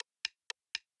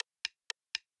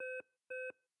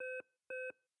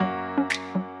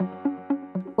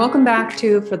Welcome back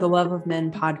to For the Love of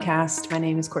Men podcast. My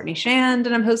name is Courtney Shand,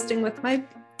 and I'm hosting with my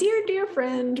dear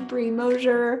friend, Brie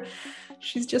Mosier.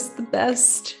 She's just the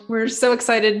best. We're so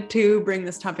excited to bring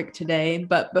this topic today.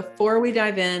 But before we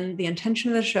dive in, the intention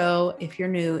of the show, if you're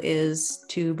new, is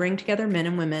to bring together men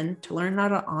and women to learn how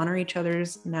to honor each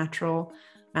other's natural,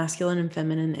 masculine and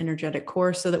feminine energetic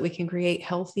core so that we can create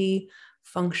healthy,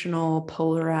 functional,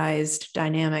 polarized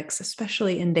dynamics,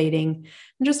 especially in dating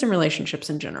and just in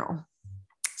relationships in general.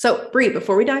 So, Brie,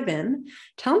 before we dive in,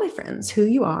 tell my friends who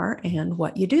you are and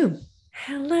what you do.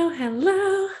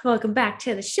 Hello. Welcome back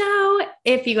to the show.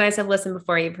 If you guys have listened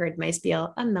before, you've heard my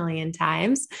spiel a million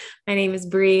times. My name is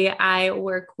Brie. I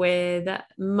work with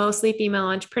mostly female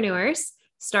entrepreneurs,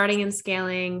 starting and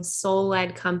scaling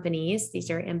soul-led companies.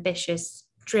 These are ambitious,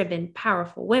 driven,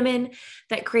 powerful women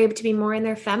that crave to be more in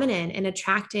their feminine and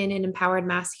attract in an empowered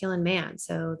masculine man.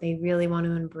 So they really want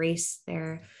to embrace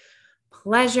their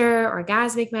pleasure,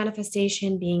 orgasmic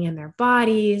manifestation, being in their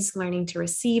bodies, learning to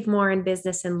receive more in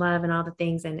business and love and all the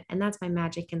things. And that's my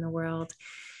magic in the world.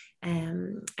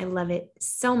 I love it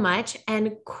so much.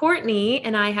 And Courtney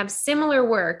and I have similar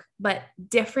work, but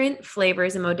different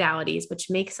flavors and modalities, which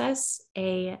makes us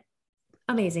an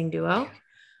amazing duo.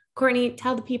 Courtney,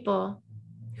 tell the people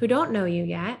who don't know you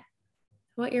yet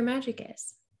what your magic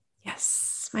is.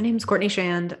 Yes, my name is Courtney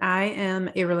Shand. I am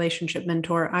a relationship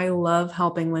mentor. I love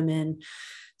helping women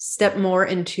step more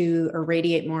into or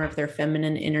radiate more of their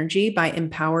feminine energy by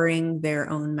empowering their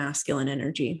own masculine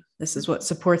energy. This is what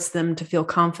supports them to feel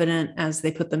confident as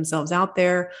they put themselves out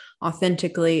there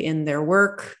authentically in their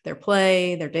work, their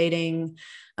play, their dating,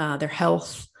 their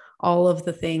health. All of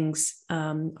the things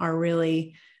are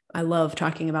really, I love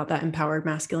talking about that empowered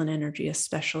masculine energy,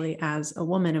 especially as a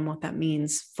woman and what that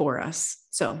means for us.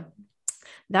 So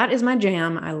that is my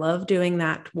jam. I love doing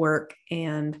that work,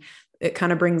 and it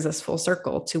kind of brings us full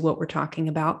circle to what we're talking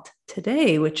about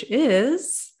today, which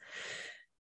is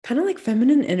kind of like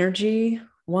feminine energy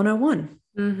 101.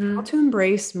 How to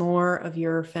embrace more of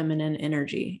your feminine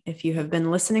energy. If you have been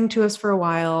listening to us for a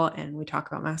while and we talk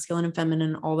about masculine and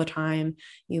feminine all the time,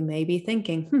 you may be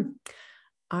thinking,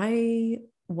 I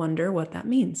wonder what that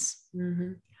means.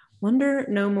 Wonder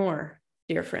no more,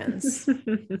 dear friends.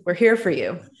 We're here for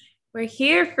you. We're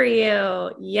here for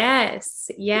you.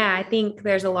 Yes. Yeah. I think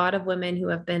there's a lot of women who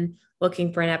have been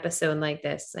looking for an episode like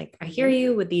this. Like, I hear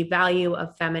you with the value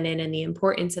of feminine and the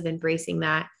importance of embracing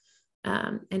that.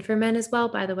 And for men as well,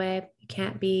 by the way, you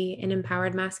can't be an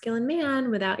empowered masculine man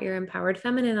without your empowered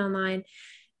feminine online.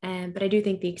 But I do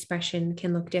think the expression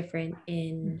can look different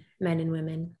in men and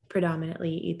women,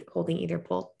 predominantly holding either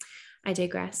pole. I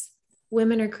digress.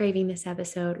 Women are craving this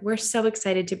episode. We're so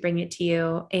excited to bring it to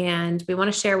you. And we want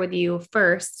to share with you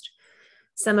first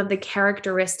some of the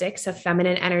characteristics of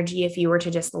feminine energy, if you were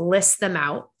to just list them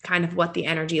out, kind of what the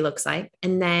energy looks like.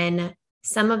 And then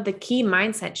some of the key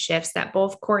mindset shifts that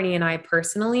both Courtney and I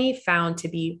personally found to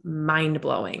be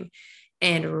mind-blowing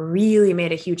and really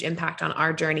made a huge impact on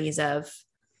our journeys of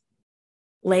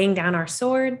laying down our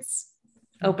swords,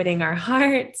 opening our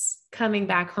hearts, coming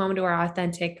back home to our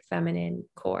authentic feminine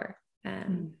core.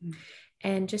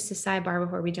 And just a sidebar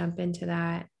before we jump into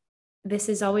that, this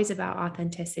is always about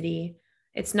authenticity.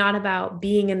 It's not about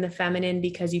being in the feminine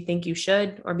because you think you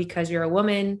should, or because you're a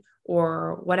woman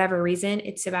or whatever reason.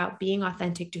 It's about being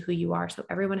authentic to who you are. So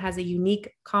everyone has a unique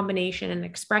combination and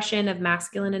expression of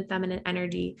masculine and feminine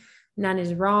energy. None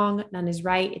is wrong. None is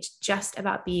right. It's just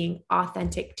about being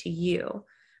authentic to you.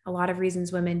 A lot of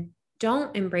reasons women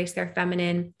don't embrace their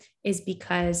feminine is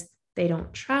because they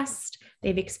don't trust,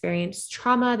 they've experienced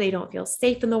trauma, they don't feel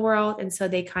safe in the world. And so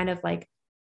they kind of like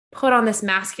put on this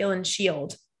masculine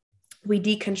shield. We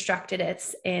deconstructed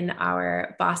it in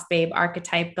our boss babe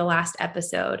archetype, the last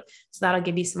episode. So that'll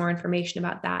give you some more information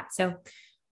about that. So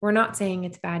we're not saying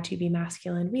it's bad to be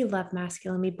masculine. We love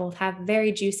masculine. We both have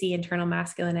very juicy internal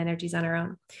masculine energies on our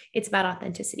own. It's about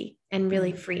authenticity and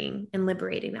really freeing and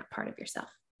liberating that part of yourself.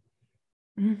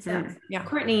 So,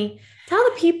 Courtney, tell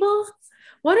the people,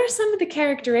 what are some of the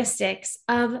characteristics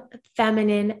of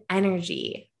feminine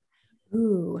energy?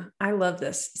 Ooh, I love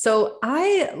this. So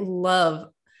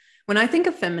when I think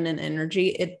of feminine energy,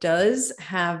 it does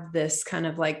have this kind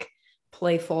of like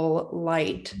playful,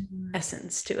 light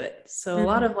essence to it. So a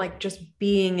lot of like just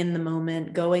being in the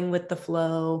moment, going with the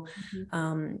flow,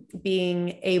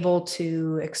 being able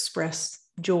to express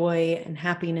joy and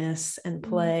happiness and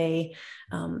play.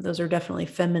 Those are definitely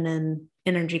feminine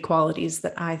energy qualities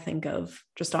that I think of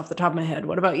just off the top of my head.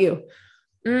 What about you?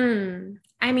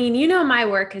 I mean, my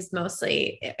work is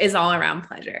all around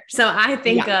pleasure. So I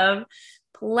think of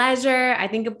pleasure. I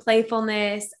think of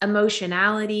playfulness,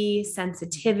 emotionality,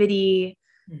 sensitivity,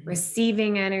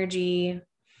 receiving energy,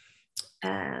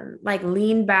 like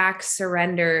lean back,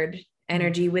 surrendered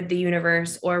energy with the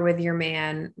universe or with your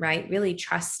man, right? Really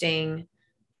trusting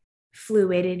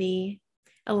fluidity,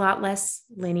 a lot less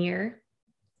linear,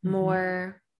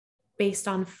 more based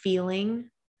on feeling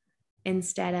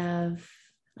instead of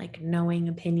like knowing,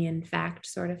 opinion, fact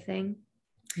sort of thing.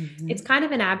 It's kind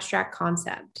of an abstract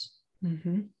concept.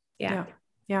 Yeah.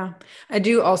 Yeah. I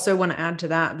do also want to add to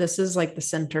that. This is like the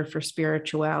center for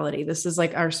spirituality. This is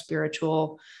like our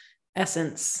spiritual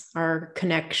essence, our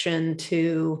connection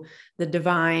to the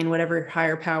divine, whatever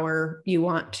higher power you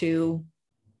want to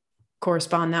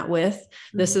correspond that with.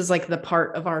 This is like the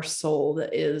part of our soul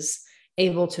that is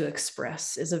able to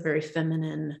express, is a very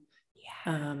feminine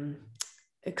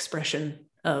expression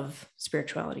of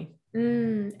spirituality.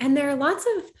 And there are lots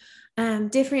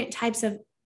of different types of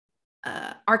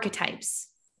archetypes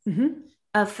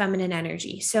of feminine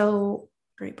energy. So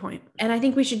great point. And I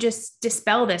think we should just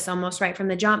dispel this almost right from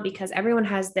the jump, because everyone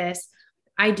has this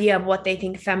idea of what they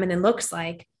think feminine looks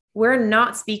like. We're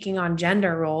not speaking on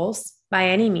gender roles by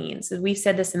any means. As we've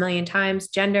said this a million times,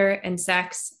 gender and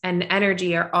sex and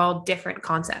energy are all different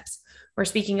concepts. We're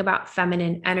speaking about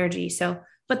feminine energy.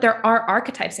 But there are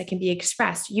archetypes that can be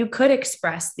expressed. You could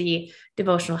express the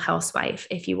devotional housewife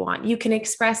if you want. You can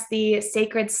express the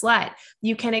sacred slut.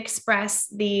 You can express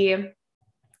the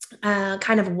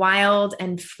kind of wild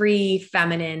and free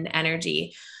feminine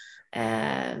energy.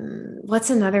 What's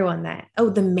another one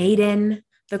the maiden,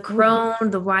 the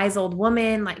crone, the wise old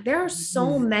woman. Like there are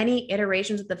so many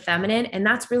iterations of the feminine, and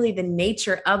that's really the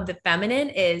nature of the feminine,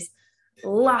 is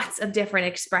lots of different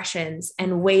expressions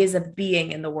and ways of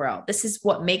being in the world. This is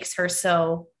what makes her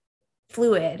so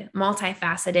fluid,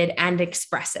 multifaceted, and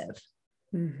expressive.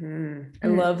 I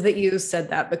love that you said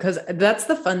that, because that's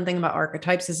the fun thing about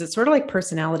archetypes, is it's sort of like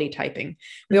personality typing.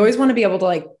 We always want to be able to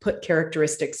like put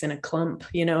characteristics in a clump,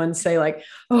 and say like,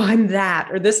 oh, I'm that,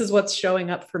 or this is what's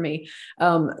showing up for me.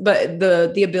 But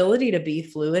the ability to be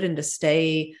fluid and to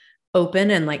stay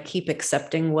open and like keep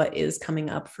accepting what is coming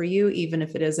up for you, even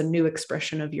if it is a new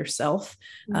expression of yourself,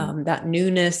 that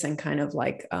newness and kind of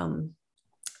like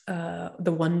the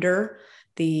wonder,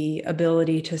 the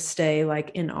ability to stay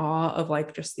like in awe of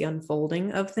like just the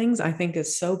unfolding of things, I think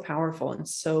is so powerful and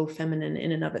so feminine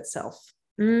in and of itself.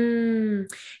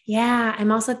 Yeah.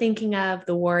 I'm also thinking of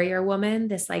the warrior woman,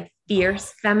 this like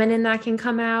fierce feminine that can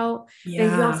come out.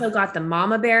 Then you also got the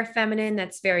mama bear feminine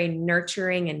that's very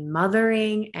nurturing and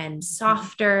mothering and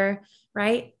softer,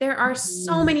 right? There are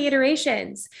so many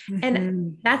iterations,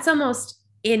 and that's almost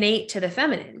innate to the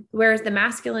feminine, whereas the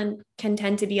masculine can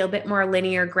tend to be a bit more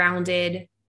linear, grounded.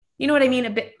 You know what I mean?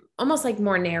 A bit almost like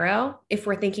more narrow if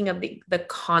we're thinking of the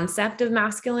concept of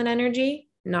masculine energy,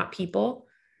 not people.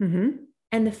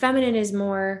 And the feminine is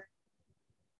more,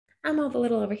 I'm a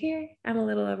little over here, I'm a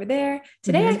little over there.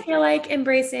 Today I feel like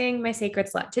embracing my sacred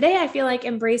slut. Today I feel like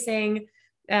embracing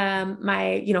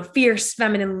my, fierce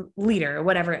feminine leader, or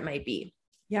whatever it might be.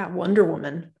 Yeah. Wonder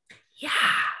Woman. Yeah.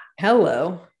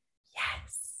 Hello.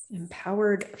 Yes.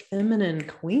 Empowered feminine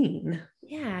queen.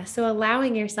 Yeah. So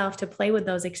allowing yourself to play with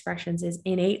those expressions is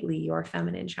innately your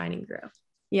feminine shining through.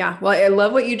 Yeah. Well, I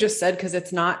love what you just said, because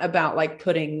it's not about like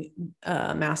putting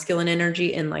masculine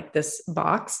energy in like this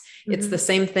box. It's the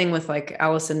same thing with like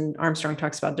Alison Armstrong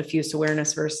talks about diffuse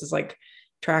awareness versus like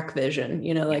track vision,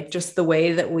 like just the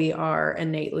way that we are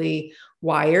innately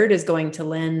wired is going to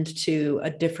lend to a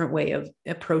different way of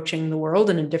approaching the world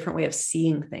and a different way of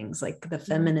seeing things. Like the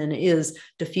feminine is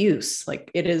diffuse,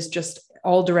 like it is just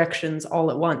all directions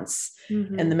all at once.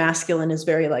 And the masculine is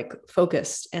very like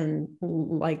focused and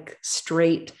like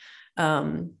straight,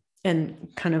 and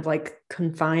kind of like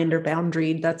confined or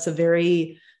boundaried. That's a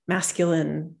very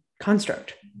masculine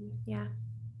construct. Yeah.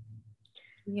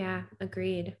 Yeah.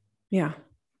 Agreed. Yeah.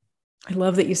 I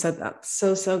love that you said that.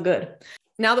 So good.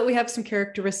 Now that we have some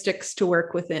characteristics to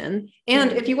work within,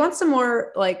 and if you want some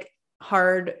more like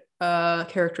hard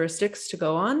characteristics to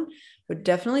go on, would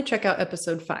definitely check out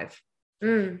episode 5.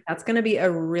 That's going to be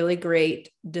a really great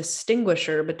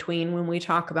distinguisher between when we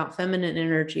talk about feminine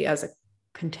energy as a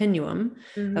continuum.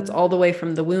 That's all the way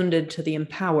from the wounded to the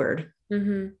empowered.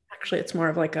 Actually, it's more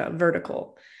of like a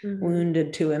vertical,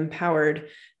 wounded to empowered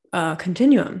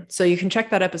continuum. So you can check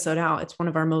that episode out. It's one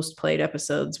of our most played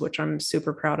episodes, which I'm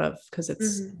super proud of, because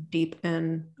it's deep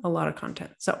and a lot of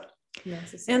content. So,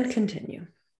 and continue.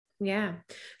 Yeah.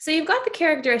 So you've got the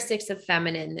characteristics of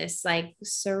feminine, this like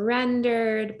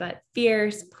surrendered, but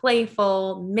fierce,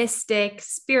 playful, mystic,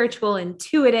 spiritual,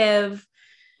 intuitive.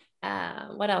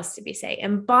 What else did we say?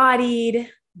 Embodied,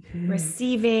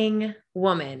 receiving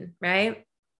woman, right?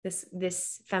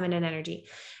 This feminine energy.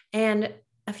 And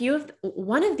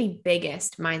one of the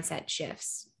biggest mindset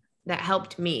shifts that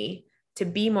helped me to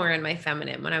be more in my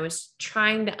feminine when I was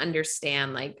trying to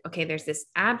understand, like, okay, there's this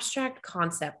abstract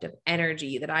concept of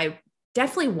energy that I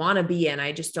definitely want to be in.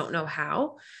 I just don't know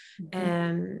how.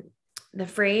 And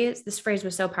this phrase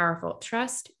was so powerful.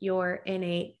 Trust your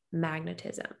innate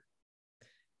magnetism.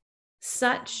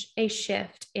 Such a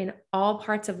shift in all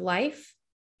parts of life,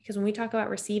 because when we talk about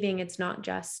receiving, it's not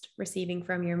just receiving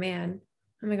from your man.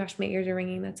 Oh my gosh, my ears are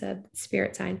ringing. That's a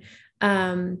spirit sign.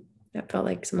 That felt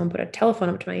like someone put a telephone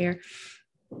up to my ear.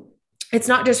 It's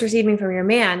not just receiving from your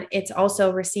man. It's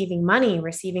also receiving money,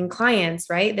 receiving clients,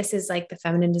 right? This is like the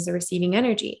feminine is a receiving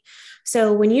energy.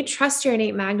 So when you trust your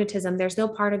innate magnetism, there's no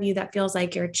part of you that feels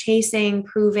like you're chasing,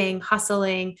 proving,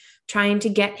 hustling, trying to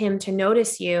get him to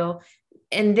notice you.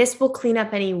 And this will clean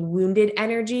up any wounded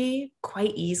energy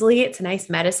quite easily. It's a nice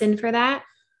medicine for that.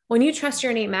 When you trust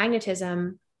your innate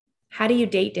magnetism, how do you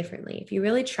date differently? If you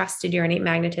really trusted your innate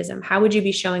magnetism, how would you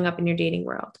be showing up in your dating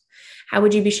world? How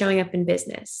would you be showing up in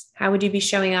business? How would you be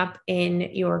showing up in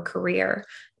your career,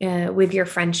 with your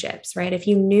friendships, right? If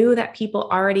you knew that people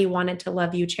already wanted to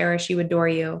love you, cherish you, adore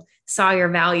you, saw your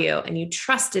value, and you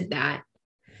trusted that,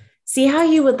 see how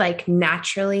you would like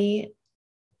naturally,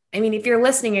 I mean, if you're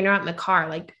listening and you're not in the car,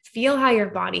 like feel how your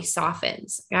body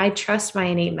softens. I trust my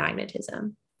innate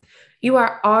magnetism. You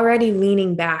are already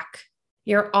leaning back.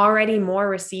 You're already more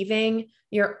receiving.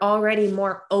 You're already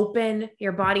more open.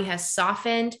 Your body has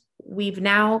softened. We've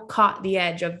now caught the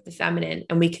edge of the feminine,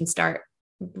 and we can start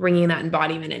bringing that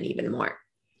embodiment in even more.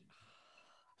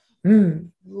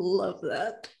 Love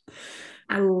that.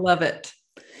 I love it.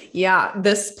 Yeah,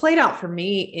 this played out for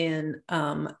me in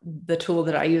the tool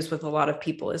that I use with a lot of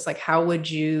people is like, how would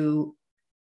you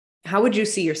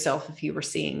see yourself if you were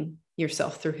seeing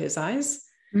yourself through his eyes?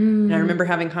 And I remember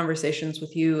having conversations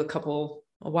with you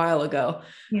a while ago,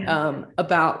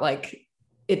 about like,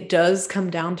 it does come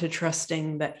down to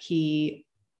trusting that he,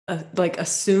 like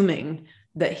assuming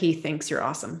that he thinks you're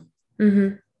awesome.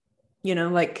 You know,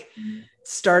 like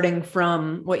starting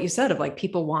from what you said of like,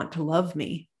 people want to love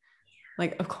me.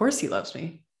 Like, of course he loves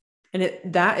me. And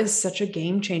that is such a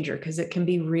game changer, because it can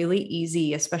be really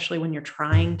easy, especially when you're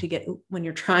trying to get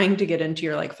into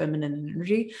your like feminine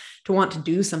energy, to want to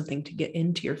do something to get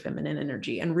into your feminine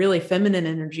energy. And really feminine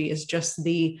energy is just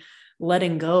the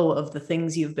letting go of the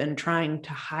things you've been trying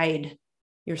to hide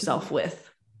yourself with.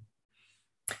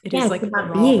 It is like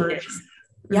about being.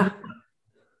 Yeah.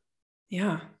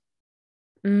 Yeah.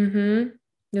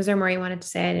 Was there more you wanted to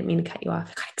say? I didn't mean to cut you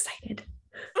off. I got excited.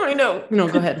 I know. No,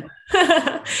 go ahead.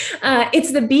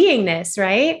 It's the beingness,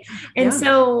 right? And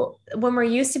so when we're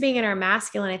used to being in our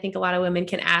masculine, I think a lot of women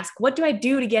can ask, what do I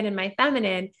do to get in my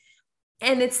feminine?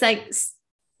 And it's like,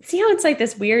 see how it's like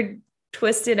this weird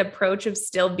twisted approach of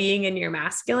still being in your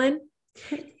masculine?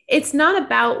 It's not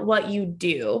about what you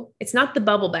do. It's not the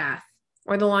bubble bath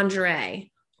or the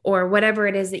lingerie or whatever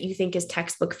it is that you think is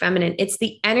textbook feminine. It's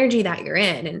the energy that you're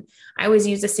in. And I always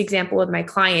use this example with my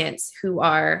clients who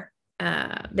are,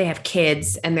 they have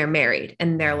kids and they're married,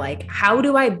 and they're like, how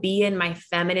do I be in my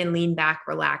feminine, lean back,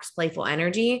 relaxed, playful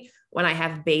energy when I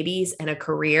have babies and a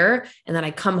career, and then I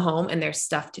come home and there's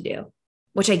stuff to do,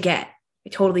 which I get. I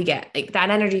totally get. Like that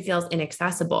energy feels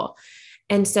inaccessible.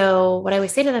 And so what I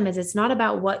always say to them is, it's not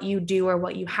about what you do or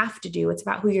what you have to do. It's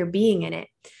about who you're being in it.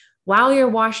 While you're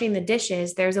washing the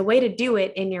dishes, there's a way to do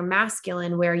it in your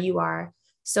masculine where you are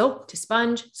soap to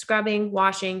sponge, scrubbing,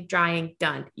 washing, drying,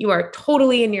 done. You are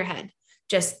totally in your head,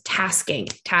 just task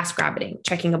rabbiting,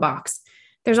 checking a box.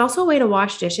 There's also a way to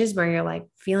wash dishes where you're like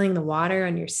feeling the water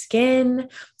on your skin,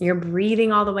 you're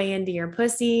breathing all the way into your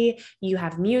pussy, you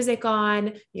have music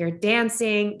on, you're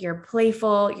dancing, you're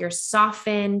playful, you're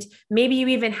softened. Maybe you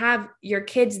even have your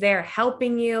kids there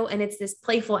helping you. And it's this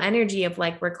playful energy of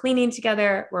like, we're cleaning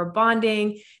together, we're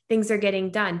bonding, things are getting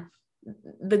done.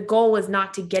 The goal is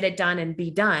not to get it done and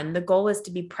be done. The goal is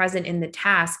to be present in the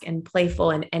task and playful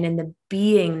and in the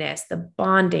beingness, the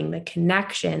bonding, the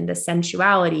connection, the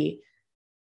sensuality.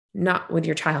 Not with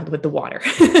your child, with the water,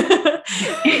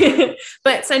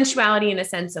 but sensuality in a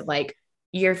sense of like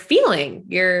you're feeling,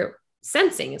 you're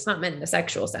sensing. It's not meant in a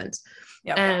sexual sense.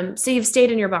 So you've stayed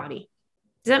in your body.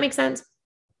 Does that make sense?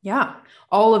 Yeah.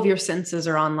 All of your senses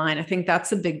are online. I think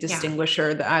that's a big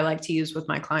distinguisher that I like to use with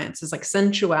my clients is like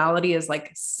sensuality is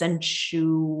like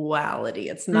sensuality.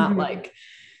 It's not like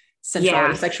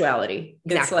sensuality, sexuality.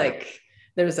 Exactly. It's like,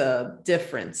 there's a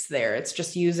difference there. It's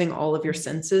just using all of your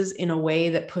senses in a way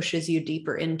that pushes you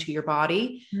deeper into your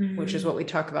body, which is what we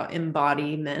talk about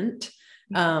embodiment.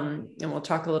 And we'll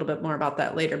talk a little bit more about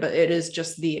that later, but it is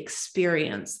just the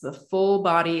experience, the full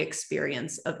body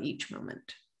experience of each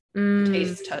moment.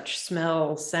 taste, touch,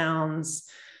 smell, sounds,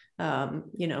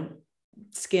 you know,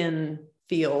 skin,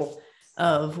 feel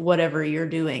of whatever you're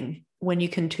doing. When you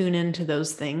can tune into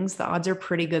those things, the odds are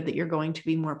pretty good that you're going to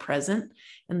be more present.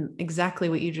 And exactly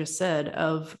what you just said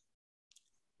of,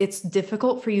 it's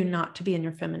difficult for you not to be in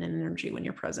your feminine energy when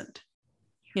you're present.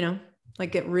 You know,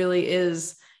 like it really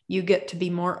is, you get to be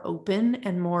more open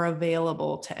and more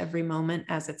available to every moment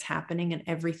as it's happening and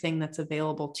everything that's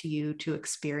available to you to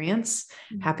experience.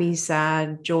 Happy,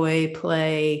 sad, joy,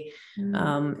 play,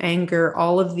 anger,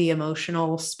 all of the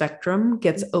emotional spectrum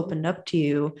gets opened up to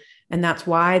you. And that's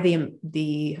why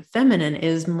the feminine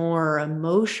is more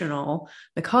emotional,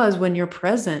 because when you're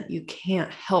present, you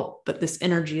can't help but this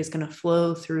energy is going to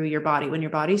flow through your body. When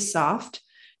your body's soft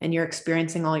and you're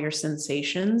experiencing all your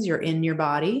sensations, you're in your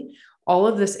body, all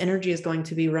of this energy is going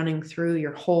to be running through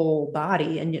your whole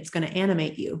body and it's going to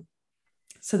animate you.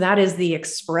 So that is the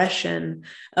expression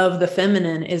of the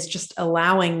feminine, is just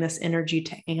allowing this energy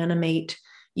to animate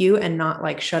you and not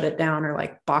like shut it down or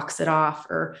like box it off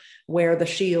or wear the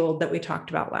shield that we talked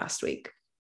about last week.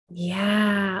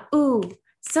 Yeah. Ooh,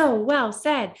 so well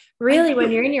said. Really, when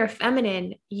you're in your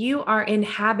feminine, you are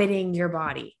inhabiting your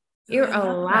body. You're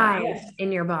alive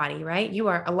in your body, right? You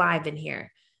are alive in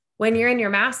here. When you're in your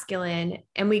masculine,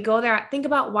 and we go there, think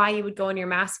about why you would go in your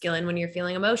masculine when you're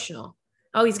feeling emotional.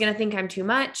 Oh, he's going to think I'm too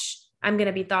much. I'm going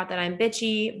to be thought that I'm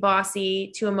bitchy,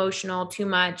 bossy, too emotional, too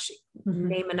much.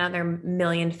 Name another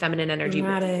million feminine energy,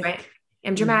 Dramatic. right?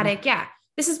 I'm dramatic. Yeah.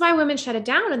 This is why women shut it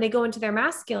down and they go into their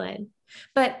masculine.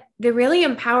 But the really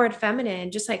empowered feminine,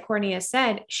 just like Courtney has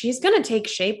said, she's going to take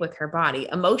shape with her body.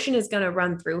 Emotion is going to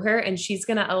run through her and she's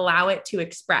going to allow it to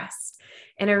express.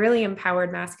 And a really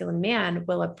empowered masculine man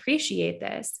will appreciate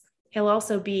this. He'll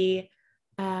also be,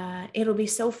 it'll be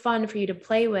so fun for you to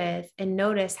play with and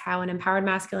notice how an empowered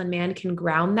masculine man can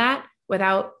ground that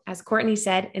without, as Courtney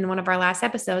said in one of our last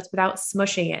episodes, without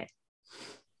smushing it.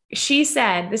 She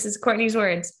said, this is Courtney's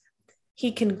words,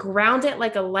 he can ground it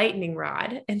like a lightning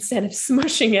rod instead of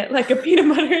smushing it like a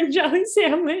peanut butter and jelly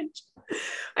sandwich.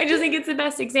 I just think it's the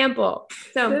best example.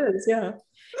 So, it is, yeah.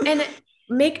 And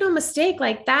make no mistake,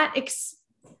 like that,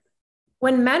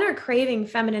 when men are craving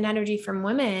feminine energy from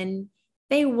women,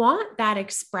 they want that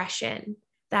expression,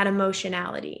 that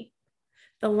emotionality.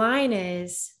 The line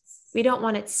is, we don't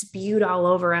want it spewed all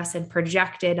over us and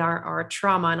projected our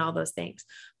trauma and all those things,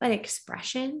 but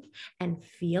expression and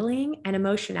feeling and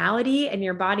emotionality and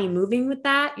your body moving with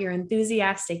that, your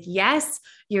enthusiastic yes,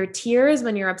 your tears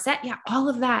when you're upset. Yeah, all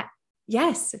of that.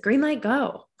 Yes, green light,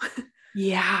 go.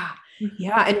 Yeah.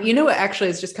 Yeah. And you know what actually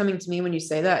is just coming to me when you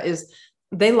say that is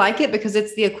they like it because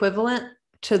it's the equivalent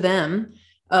to them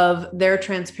of their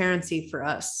transparency for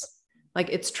us. Like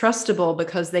it's trustable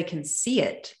because they can see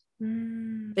it.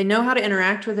 They know how to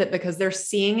interact with it because they're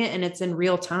seeing it and it's in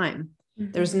real time.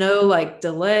 There's no like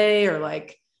delay or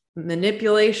like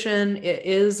manipulation. It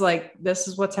is like, this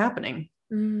is what's happening.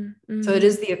 So it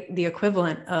is the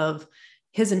equivalent of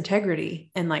his integrity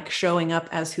and like showing up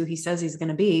as who he says he's going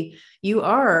to be. You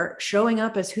are showing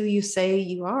up as who you say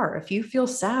you are. If you feel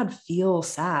sad, feel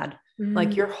sad.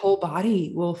 Like your whole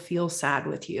body will feel sad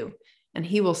with you. And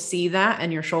he will see that,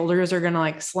 and your shoulders are going to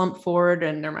like slump forward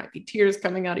and there might be tears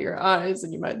coming out of your eyes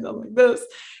and you might go like this.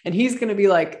 And he's going to be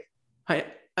like,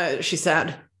 she's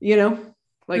sad, you know,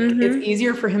 like it's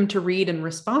easier for him to read and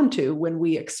respond to when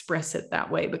we express it that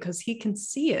way because he can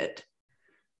see it.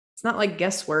 It's not like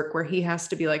guesswork where he has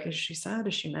to be like, is she sad?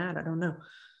 Is she mad? I don't know. Is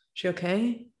she okay?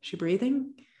 Is she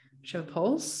breathing? Does she have a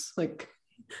pulse? Like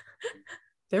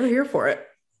they're here for it.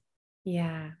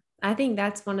 Yeah. I think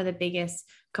that's one of the biggest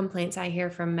complaints I hear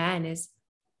from men is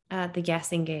the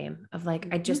guessing game of like,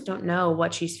 I just don't know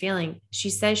what she's feeling.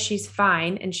 She says she's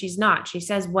fine and she's not. She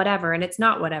says whatever and it's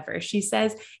not whatever. She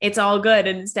says it's all good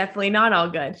and it's definitely not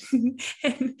all good.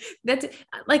 And that's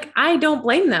like, I don't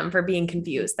blame them for being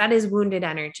confused. That is wounded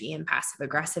energy and passive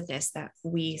aggressiveness that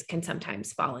we can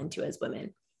sometimes fall into as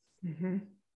women.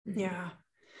 Yeah.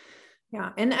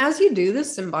 Yeah. And as you do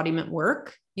this embodiment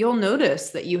work, you'll notice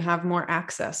that you have more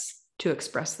access to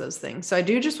express those things. So I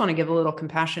do just want to give a little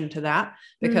compassion to that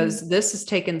because this has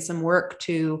taken some work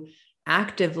to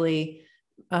actively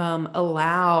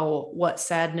allow what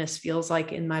sadness feels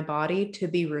like in my body to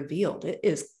be revealed.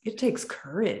 It takes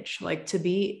courage. Like to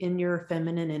be in your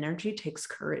feminine energy takes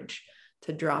courage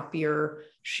to drop your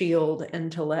shield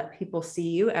and to let people see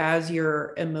you as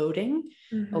you're emoting.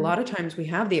 A lot of times we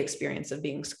have the experience of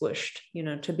being squished, you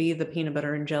know, to be the peanut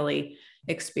butter and jelly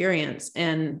experience.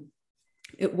 And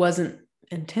it wasn't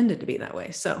intended to be that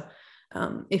way. So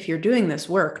if you're doing this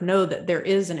work, know that there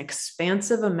is an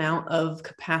expansive amount of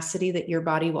capacity that your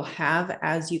body will have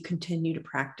as you continue to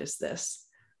practice this.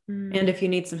 And if you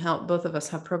need some help, both of us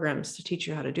have programs to teach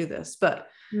you how to do this. But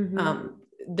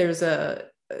there's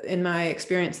in my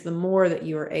experience, the more that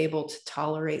you are able to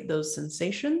tolerate those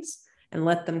sensations and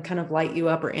let them kind of light you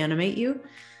up or animate you,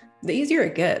 the easier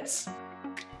it gets.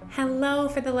 Hello,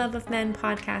 For the Love of Men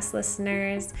podcast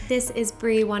listeners. This is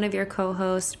Bree, one of your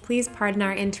co-hosts. Please pardon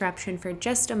our interruption for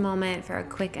just a moment for a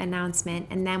quick announcement,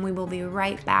 and then we will be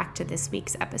right back to this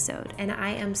week's episode. And I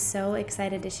am so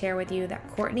excited to share with you that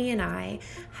Courtney and I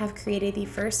have created the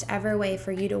first ever way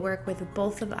for you to work with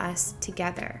both of us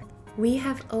together. We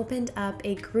have opened up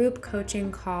a group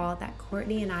coaching call that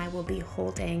Courtney and I will be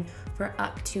holding for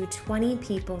up to 20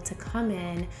 people to come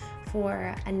in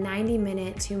for a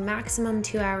 90-minute to maximum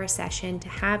 2-hour session to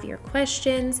have your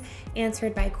questions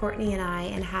answered by Courtney and I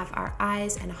and have our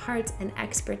eyes and hearts and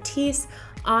expertise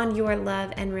on your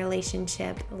love and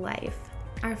relationship life.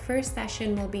 Our first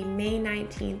session will be May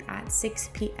 19th at 6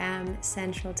 p.m.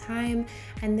 Central Time,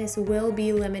 and this will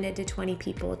be limited to 20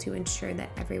 people to ensure that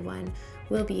everyone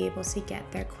will be able to get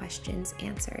their questions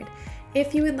answered.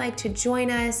 If you would like to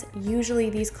join us, usually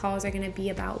these calls are going to be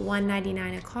about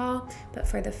 $199 a call, but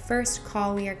for the first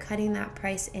call, we are cutting that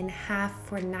price in half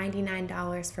for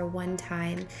 $99 for one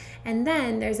time. And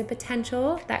then there's a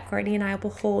potential that Courtney and I will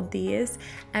hold these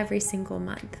every single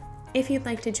month. If you'd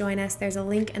like to join us, there's a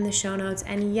link in the show notes.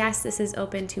 And yes, this is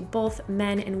open to both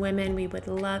men and women. We would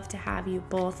love to have you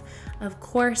both. Of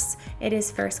course, it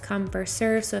is first come, first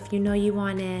serve. So if you know you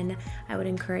want in, I would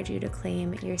encourage you to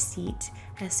claim your seat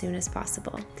as soon as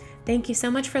possible. Thank you so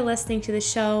much for listening to the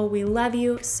show. We love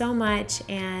you so much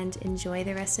and enjoy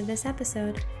the rest of this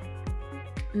episode.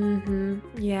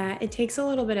 Yeah, it takes a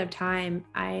little bit of time.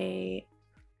 I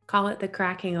call it the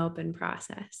cracking open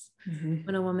process.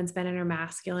 When a woman's been in her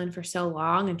masculine for so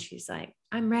long and she's like,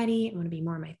 I'm ready, I want to be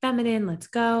more my feminine, let's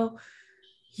go.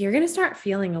 You're going to start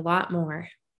feeling a lot more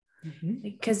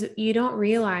because you don't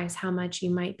realize how much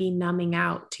you might be numbing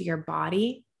out to your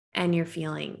body and your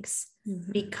feelings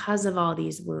because of all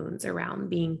these wounds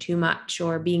around being too much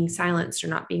or being silenced or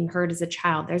not being heard as a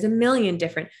child. There's a million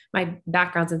different, my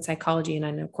background's in psychology, and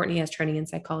I know Courtney has training in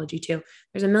psychology too.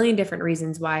 There's a million different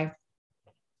reasons why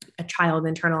a child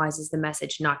internalizes the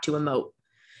message not to emote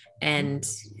and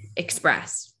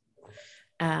express,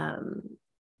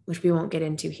 which we won't get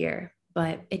into here,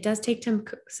 but it does take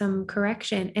some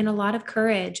correction and a lot of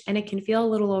courage, and it can feel a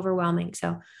little overwhelming.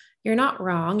 So you're not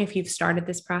wrong if you've started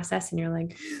this process and you're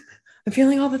like, I'm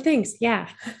feeling all the things. Yeah,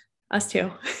 us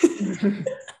too.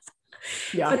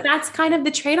 Yeah. But that's kind of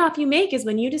the trade-off you make, is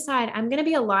when you decide I'm going to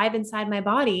be alive inside my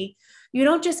body, you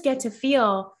don't just get to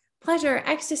feel pleasure,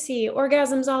 ecstasy,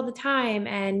 orgasms all the time,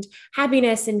 and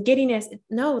happiness and giddiness.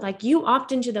 No, like you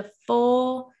opt into the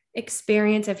full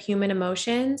experience of human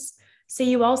emotions. So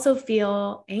you also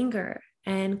feel anger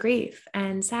and grief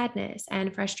and sadness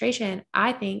and frustration.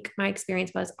 I think my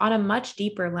experience was on a much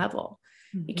deeper level.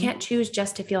 You can't choose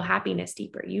just to feel happiness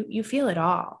deeper. You feel it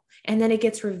all. And then it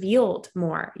gets revealed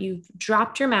more. You've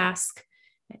dropped your mask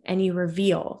and you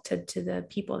reveal to the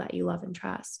people that you love and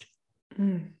trust.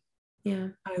 Yeah.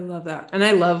 I love that. And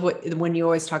I love when you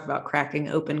always talk about cracking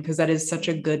open, because that is such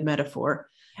a good metaphor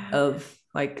of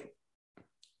like,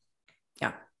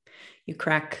 you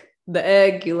crack the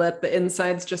egg, you let the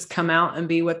insides just come out and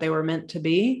be what they were meant to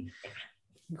be.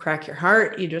 You crack your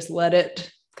heart, you just let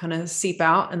it kind of seep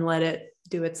out and let it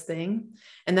do its thing.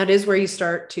 And that is where you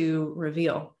start to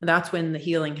reveal. That's when the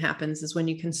healing happens, is when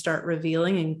you can start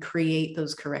revealing and create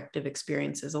those corrective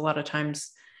experiences. A lot of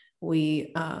times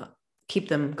we, keep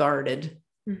them guarded.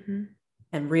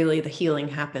 And really the healing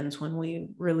happens when we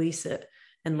release it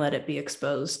and let it be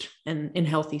exposed and in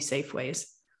healthy, safe ways.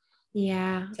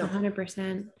 Yeah,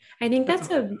 100%. I think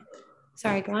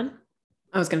sorry, go on.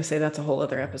 I was going to say that's a whole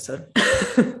other episode.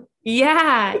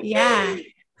 Yeah.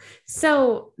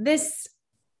 So this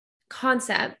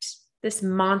concept, this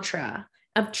mantra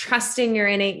of trusting your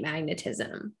innate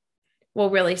magnetism will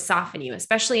really soften you,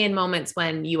 especially in moments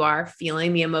when you are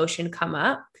feeling the emotion come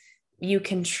up. You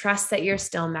can trust that you're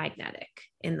still magnetic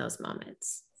in those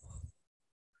moments.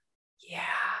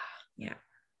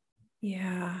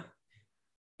 Yeah.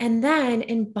 And then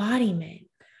embodiment.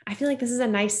 I feel like this is a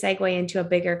nice segue into a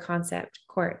bigger concept.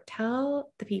 Court,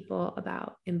 tell the people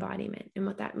about embodiment and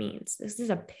what that means. This is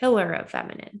a pillar of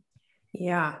feminine.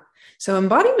 Yeah. So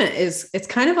embodiment it's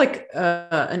kind of like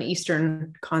an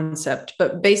Eastern concept,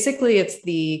 but basically it's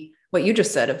what you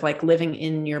just said of like living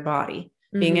in your body.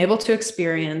 Being able to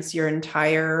experience your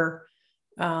entire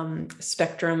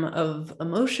spectrum of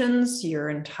emotions, your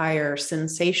entire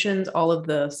sensations, all of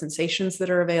the sensations that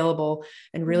are available,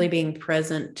 and really being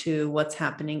present to what's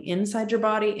happening inside your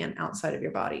body and outside of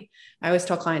your body. I always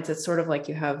tell clients it's sort of like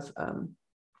you have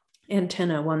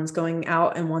antenna. One's going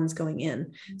out and one's going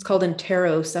in. It's called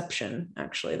interoception.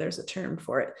 Actually, there's a term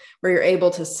for it, where you're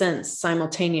able to sense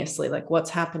simultaneously like what's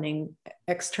happening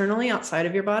externally outside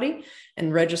of your body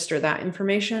and register that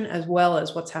information, as well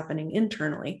as what's happening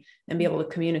internally, and be able to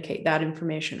communicate that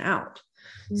information out.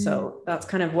 So that's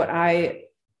kind of what I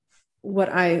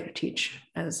teach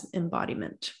as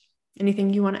embodiment.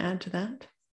 Anything you want to add to that?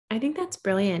 I think that's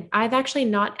brilliant. I've actually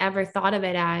not ever thought of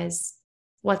it as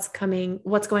what's going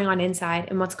on inside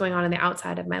and what's going on in the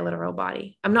outside of my literal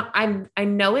body. I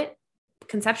know it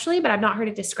conceptually, but I've not heard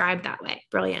it described that way.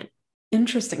 Brilliant.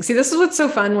 Interesting. See, this is what's so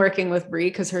fun working with Brie,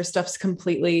 because her stuff's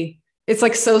it's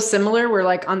like so similar. We're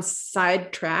like on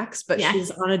side tracks, but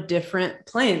she's on a different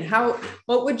plane.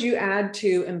 What would you add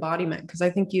to embodiment? Because I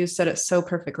think you said it so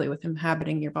perfectly with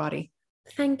inhabiting your body.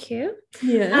 Thank you.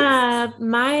 Yes.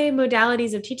 My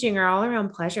modalities of teaching are all around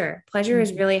pleasure. Pleasure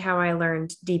is really how I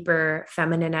learned deeper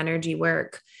feminine energy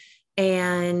work.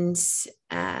 And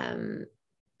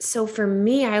so for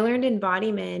me, I learned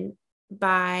embodiment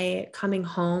by coming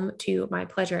home to my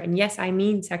pleasure. And yes, I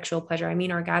mean sexual pleasure. I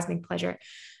mean orgasmic pleasure.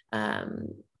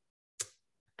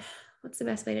 What's the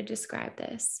best way to describe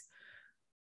this?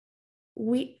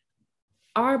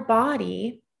 Our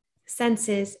body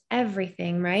senses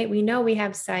everything, right? We know we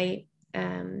have sight,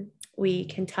 we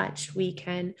can touch, we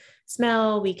can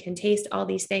smell, we can taste, all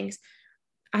these things.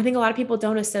 I think a lot of people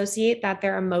don't associate that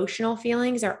their emotional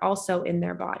feelings are also in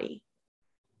their body,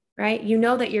 right? You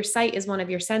know that your sight is one of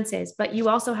your senses, but you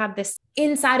also have this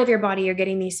inside of your body, you're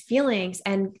getting these feelings,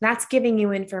 and that's giving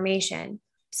you information.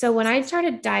 So when I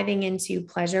started diving into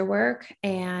pleasure work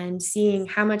and seeing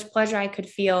how much pleasure I could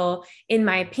feel in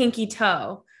my pinky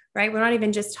toe, right? We're not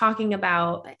even just talking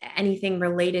about anything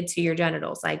related to your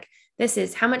genitals. Like, this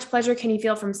is how much pleasure can you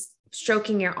feel from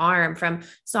stroking your arm, from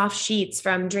soft sheets,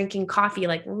 from drinking coffee,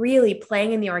 like really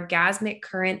playing in the orgasmic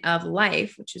current of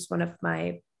life, which is one of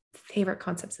my favorite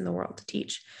concepts in the world to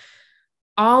teach.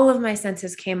 All of my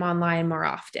senses came online more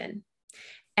often.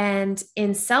 And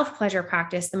in self-pleasure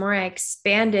practice, the more I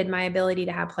expanded my ability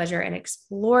to have pleasure and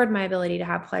explored my ability to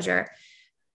have pleasure,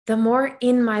 the more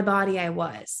in my body I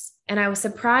was. And I was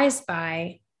surprised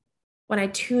by when I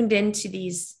tuned into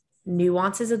these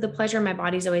nuances of the pleasure my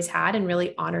body's always had and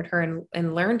really honored her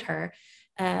and learned her.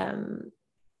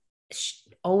 She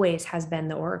always has been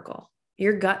the oracle.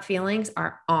 Your gut feelings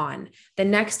are on. The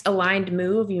next aligned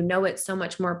move, you know it so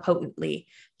much more potently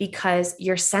because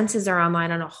your senses are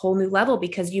online on a whole new level,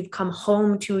 because you've come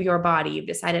home to your body. You've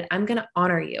decided, I'm going to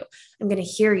honor you. I'm going to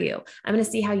hear you. I'm going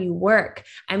to see how you work.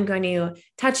 I'm going to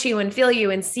touch you and feel you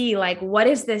and see, like, what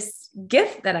is this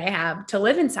gift that I have to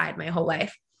live inside my whole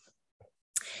life?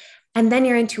 And then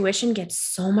your intuition gets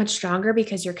so much stronger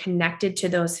because you're connected to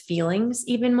those feelings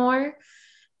even more.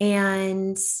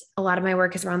 And a lot of my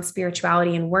work is around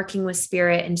spirituality and working with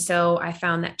spirit. And so I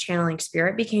found that channeling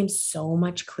spirit became so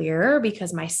much clearer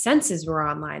because my senses were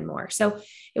online more. So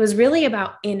it was really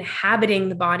about inhabiting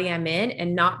the body I'm in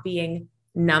and not being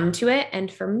numb to it.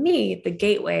 And for me, the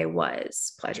gateway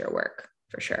was pleasure work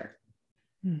for sure.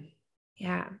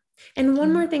 Yeah. And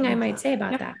one more thing I might say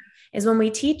about that is when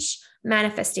we teach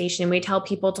manifestation, we tell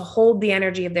people to hold the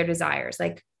energy of their desires,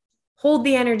 like hold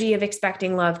the energy of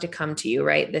expecting love to come to you,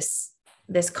 right?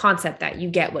 This concept that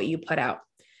you get what you put out.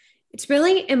 It's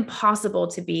really impossible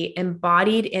to be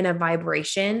embodied in a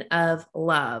vibration of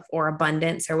love or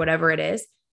abundance or whatever it is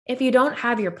if you don't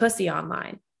have your pussy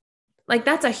online. Like,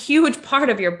 that's a huge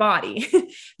part of your body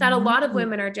that a lot of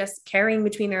women are just carrying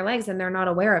between their legs and they're not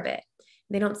aware of it.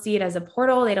 They don't see it as a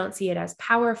portal. They don't see it as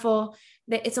powerful.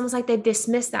 It's almost like they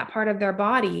dismiss that part of their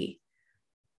body,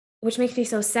 which makes me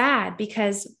so sad,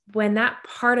 because when that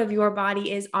part of your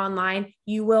body is online,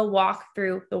 you will walk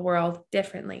through the world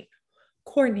differently.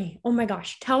 Courtney, oh my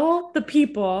gosh, tell the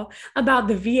people about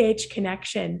the VH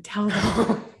connection. Tell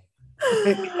them.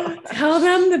 Tell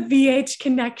them the VH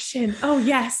connection. Oh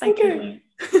yes, I can.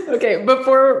 Okay,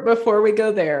 before we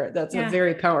go there, that's a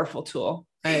very powerful tool.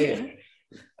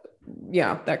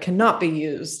 That cannot be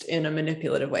used in a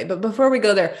manipulative way. But before we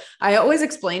go there, I always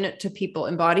explain it to people.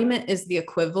 Embodiment is the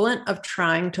equivalent of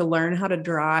trying to learn how to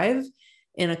drive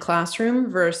in a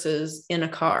classroom versus in a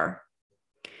car.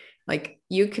 Like,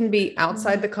 you can be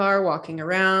outside the car, walking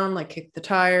around, like kick the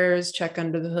tires, check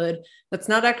under the hood. That's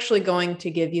not actually going to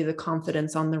give you the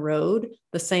confidence on the road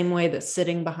the same way that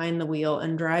sitting behind the wheel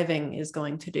and driving is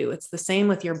going to do. It's the same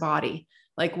with your body.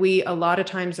 Like, we a lot of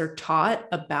times are taught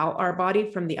about our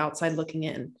body from the outside looking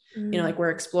in. Like, we're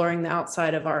exploring the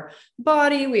outside of our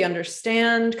body. We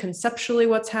understand conceptually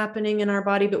what's happening in our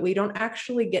body, but we don't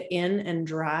actually get in and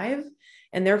drive.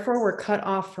 And therefore we're cut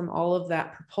off from all of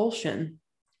that propulsion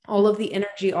all of the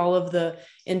energy, all of the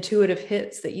intuitive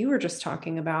hits that you were just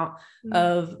talking about,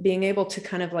 of being able to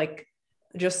kind of like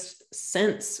just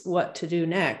sense what to do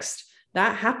next.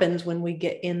 That happens when we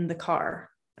get in the car.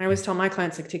 I always tell my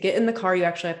clients, like, to get in the car, you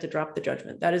actually have to drop the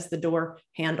judgment. That is the door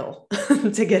handle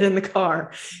to get in the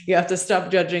car. You have to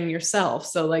stop judging yourself.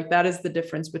 So like, that is the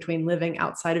difference between living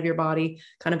outside of your body,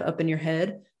 kind of up in your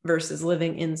head, versus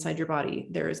living inside your body.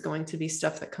 There is going to be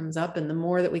stuff that comes up, and the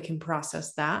more that we can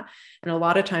process that, and a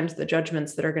lot of times the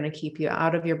judgments that are going to keep you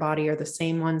out of your body are the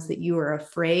same ones that you are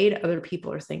afraid other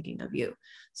people are thinking of you.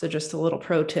 So just a little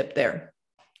pro tip there.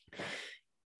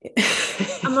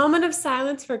 A moment of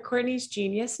silence for Courtney's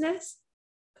geniusness.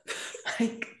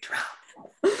 Like,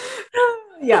 drama.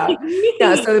 Yeah.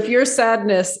 So if your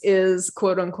sadness is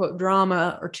quote unquote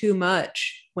drama or too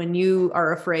much, when you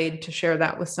are afraid to share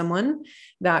that with someone,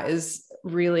 that is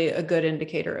really a good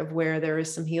indicator of where there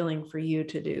is some healing for you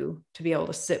to do, to be able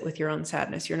to sit with your own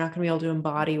sadness. You're not going to be able to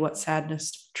embody what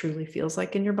sadness truly feels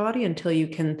like in your body until you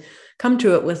can come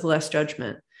to it with less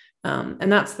judgment.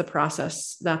 And that's the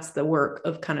process. That's the work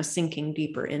of kind of sinking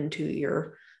deeper into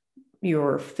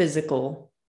your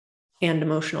physical and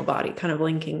emotional body, kind of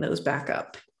linking those back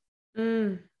up.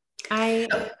 I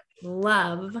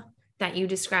love that you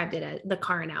described it as the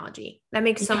car analogy. That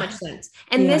makes so much sense.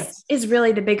 And this is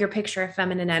really the bigger picture of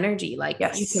feminine energy. Like,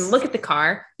 you can look at the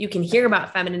car, you can hear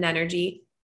about feminine energy,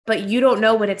 but you don't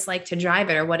know what it's like to drive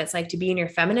it or what it's like to be in your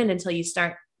feminine until you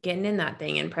start getting in that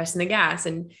thing and pressing the gas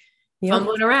and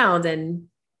fumbling around and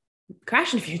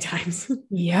crashing a few times.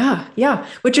 Yeah.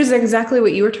 Which is exactly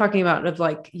what you were talking about, of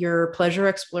like your pleasure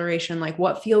exploration, like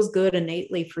what feels good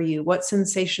innately for you, what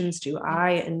sensations do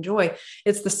I enjoy?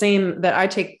 It's the same that I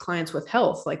take clients with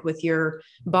health, like with your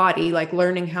body, like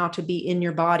learning how to be in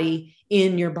your body,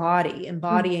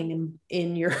 embodying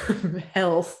in your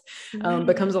health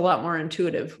becomes a lot more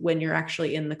intuitive when you're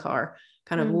actually in the car,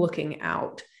 kind of looking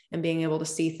out and being able to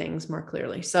see things more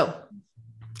clearly. So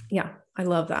yeah, I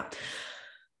love that.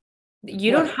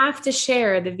 You don't have to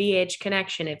share the VH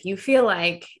connection if you feel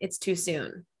like it's too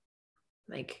soon.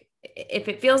 Like, if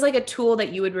it feels like a tool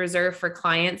that you would reserve for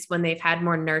clients when they've had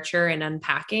more nurture and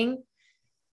unpacking,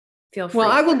 feel free.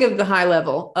 Well, I will give the high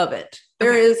level of it.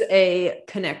 There is a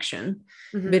connection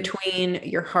between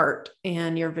your heart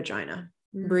and your vagina.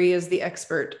 Bree is the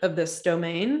expert of this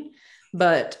domain,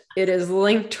 but it is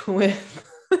linked with,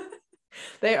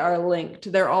 they are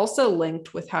linked. They're also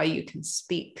linked with how you can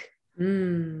speak.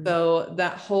 So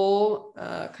that whole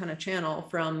kind of channel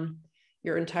from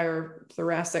your entire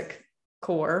thoracic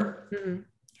core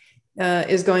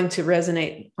is going to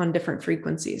resonate on different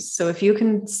frequencies. So if you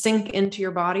can sink into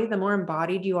your body, the more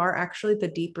embodied you are, actually, the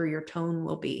deeper your tone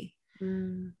will be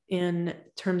in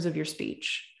terms of your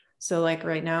speech. So like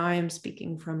right now, I am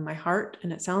speaking from my heart,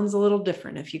 and it sounds a little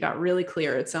different. If you got really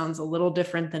clear, it sounds a little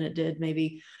different than it did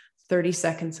maybe 30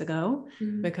 seconds ago,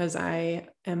 because I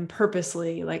am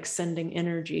purposely like sending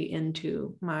energy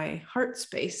into my heart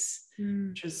space,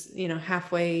 which is,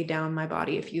 halfway down my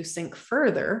body. If you sink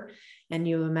further and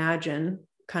you imagine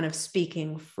kind of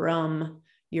speaking from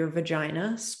your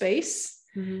vagina space,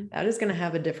 that is going to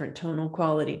have a different tonal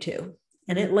quality too.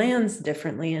 And it lands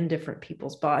differently in different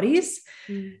people's bodies.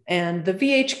 And the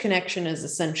VH connection is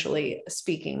essentially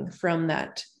speaking from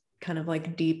that kind of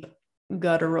like deep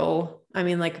guttural. I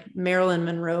mean, like Marilyn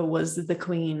Monroe was the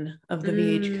queen of the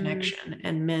VH connection,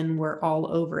 and men were all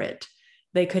over it.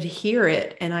 They could hear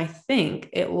it. And I think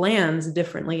it lands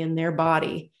differently in their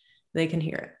body. They can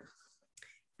hear it.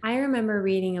 I remember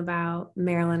reading about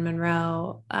Marilyn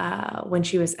Monroe when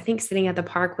she was, I think, sitting at the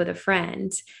park with a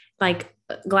friend, like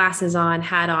glasses on,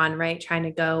 hat on, right? Trying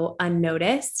to go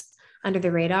unnoticed under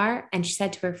the radar. And she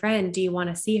said to her friend, "Do you want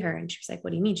to see her?" And she was like,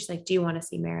 "What do you mean?" She's like, "Do you want to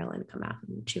see Marilyn come out?"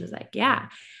 And she was like, "Yeah."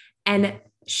 And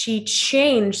she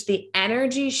changed the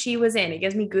energy she was in. It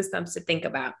gives me goosebumps to think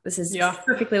about. This is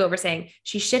perfectly what we're saying.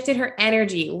 She shifted her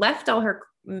energy, left all her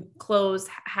clothes,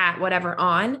 hat, whatever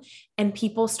on, and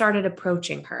people started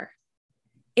approaching her.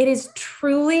 It is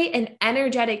truly an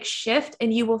energetic shift,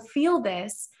 and you will feel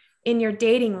this in your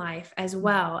dating life as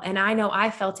well. And I know I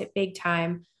felt it big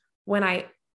time when I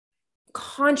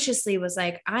consciously was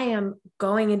like, I am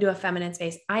going into a feminine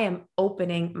space. I am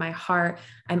opening my heart.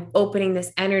 I'm opening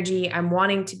this energy. I'm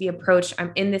wanting to be approached.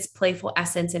 I'm in this playful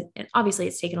essence. And obviously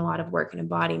it's taken a lot of work and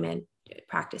embodiment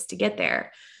practice to get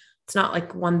there. It's not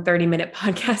like one 30-minute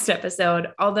podcast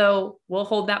episode, although we'll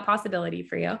hold that possibility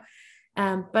for you.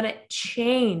 But it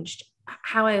changed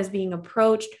how I was being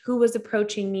approached, who was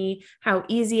approaching me, how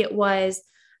easy it was.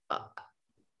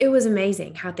 It was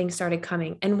amazing how things started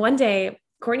coming. And one day,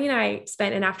 Courtney and I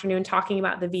spent an afternoon talking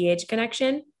about the VH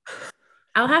connection.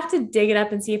 I'll have to dig it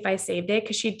up and see if I saved it,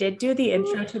 because she did do the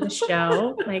intro to the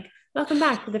show, like, welcome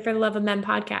back to the For the Love of Men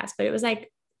podcast, but it was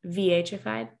like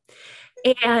VHified.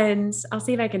 And I'll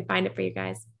see if I can find it for you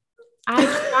guys. I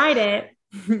tried it.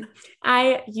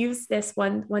 I used this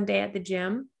one day at the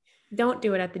gym. Don't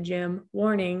do it at the gym.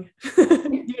 Warning.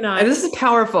 Do not. This is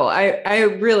powerful. I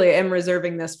really am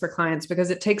reserving this for clients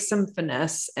because it takes some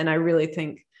finesse. And I really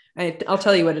think I'll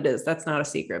tell you what it is. That's not a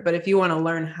secret, but if you want to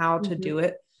learn how to do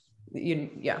it,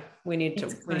 we need to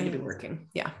be working.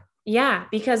 Yeah. Yeah.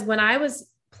 Because when I was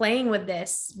playing with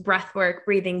this breath work,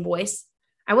 breathing voice,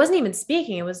 I wasn't even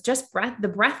speaking. It was just the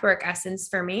breath work essence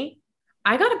for me.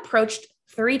 I got approached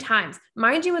 3 times.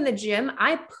 Mind you, in the gym,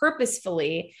 I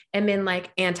purposefully am in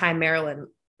like anti-Marilyn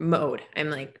mode. I'm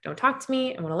like, don't talk to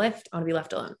me. I want to lift. I want to be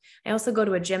left alone. I also go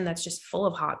to a gym that's just full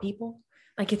of hot people.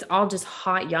 Like, it's all just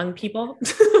hot young people.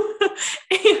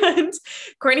 And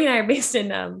Courtney and I are based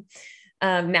in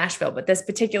Nashville, but this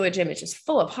particular gym is just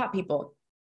full of hot people.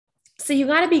 So you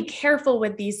got to be careful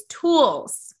with these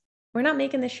tools. We're not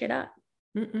making this shit up.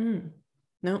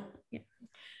 No. Yeah.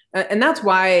 And that's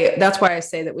why I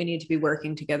say that we need to be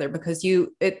working together, because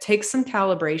it takes some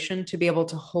calibration to be able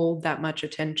to hold that much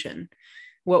attention.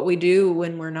 What we do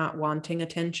when we're not wanting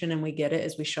attention and we get it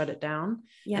is we shut it down.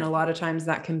 Yeah. And a lot of times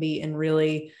that can be in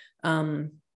really,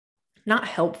 not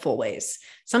helpful ways.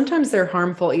 Sometimes they're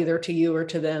harmful either to you or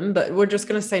to them, but we're just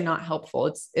going to say not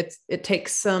helpful. It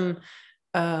takes some,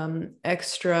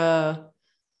 extra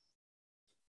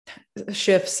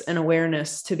shifts and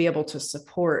awareness to be able to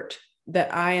support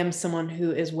that I am someone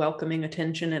who is welcoming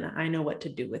attention and I know what to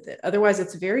do with it. Otherwise,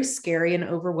 it's very scary and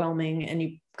overwhelming, and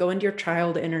you go into your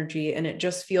child energy and it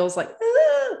just feels like,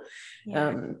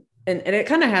 and it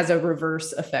kind of has a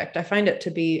reverse effect. I find it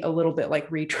to be a little bit like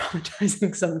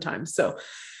re-traumatizing sometimes. So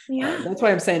that's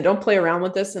why I'm saying don't play around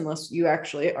with this unless you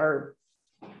actually are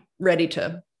ready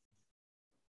to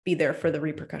be there for the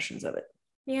repercussions of it.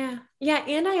 Yeah. Yeah.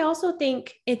 And I also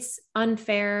think it's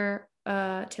unfair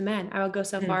to men. I would go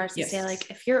so far as to say, like,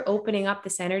 if you're opening up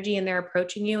this energy and they're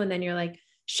approaching you and then you're like,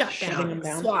 shut down,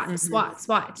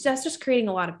 swat. That's just creating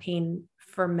a lot of pain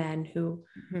for men who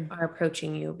are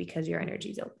approaching you because your energy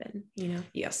is open,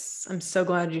 Yes. I'm so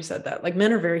glad you said that. Like,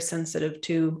 men are very sensitive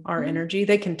to our energy.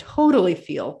 They can totally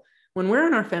feel when we're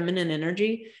in our feminine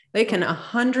energy, they can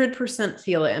 100%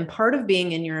 feel it. And part of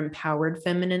being in your empowered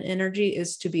feminine energy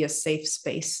is to be a safe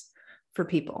space for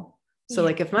people. So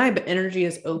like, if my energy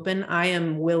is open, I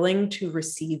am willing to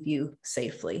receive you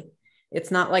safely.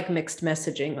 It's not like mixed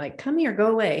messaging, like, come here, go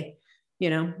away,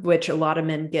 which a lot of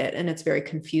men get. And it's very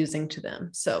confusing to them.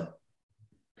 So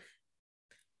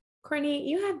Courtney,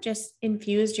 you have just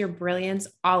infused your brilliance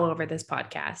all over this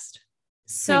podcast.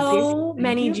 So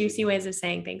many juicy ways of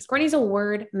saying things. Courtney's a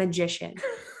word magician.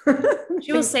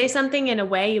 She will say something in a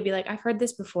way you'll be like, I've heard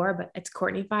this before, but it's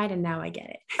Courtney-fied and now I get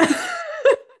it.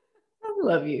 I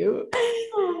love you.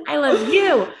 I love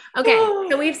you. Okay.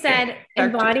 So we've said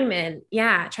embodiment.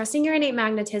 Yeah. Trusting your innate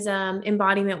magnetism,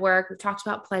 embodiment work. We've talked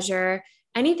about pleasure.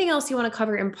 Anything else you want to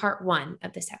cover in part 1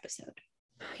 of this episode?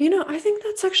 I think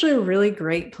that's actually a really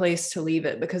great place to leave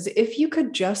it, because if you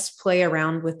could just play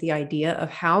around with the idea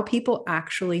of how people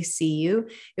actually see you,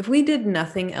 if we did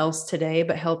nothing else today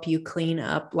but help you clean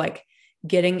up, like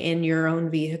getting in your own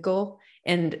vehicle,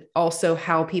 and also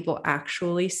how people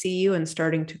actually see you and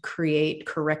starting to create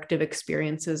corrective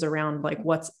experiences around like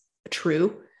what's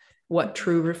true, what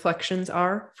true reflections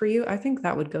are for you, I think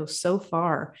that would go so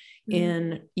far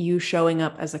in you showing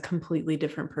up as a completely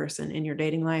different person in your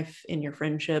dating life, in your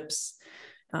friendships,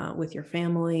 with your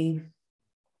family,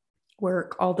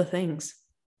 work, all the things.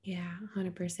 Yeah,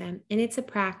 100%. And it's a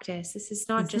practice. This is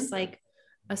not just like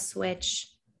a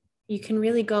switch. You can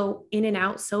really go in and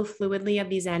out so fluidly of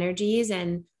these energies,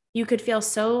 and you could feel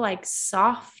so like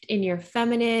soft in your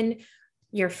feminine.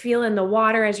 You're feeling the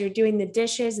water as you're doing the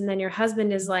dishes. And then your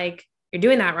husband is like, you're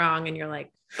doing that wrong. And you're like,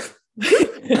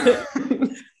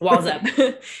 walls up.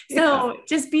 So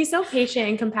just be so patient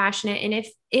and compassionate. And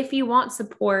if you want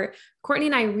support, Courtney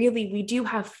and I we do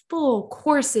have full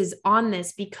courses on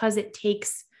this because it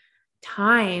takes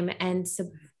time. And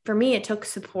so for me, it took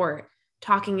support,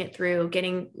 talking it through,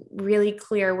 getting really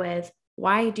clear with,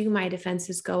 why do my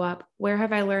defenses go up? Where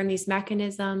have I learned these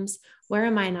mechanisms? Where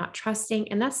am I not trusting?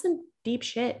 And that's some deep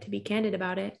shit, to be candid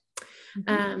about it.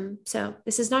 So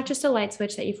this is not just a light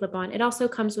switch that you flip on. It also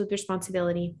comes with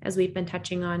responsibility, as we've been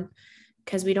touching on,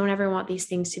 because we don't ever want these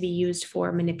things to be used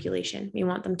for manipulation. We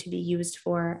want them to be used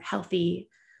for healthy,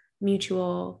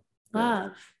 mutual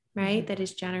love, right? That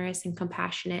is generous and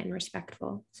compassionate and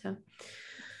respectful.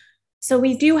 So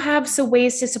we do have some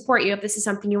ways to support you if this is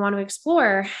something you want to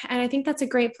explore. And I think that's a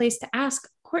great place to ask,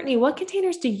 Courtney, what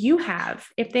containers do you have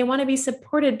if they want to be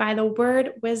supported by the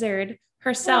word wizard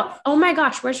herself? Oh my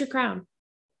gosh, where's your crown?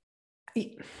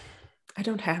 I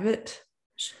don't have it.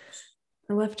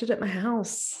 I left it at my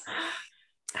house.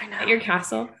 I know. At your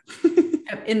castle?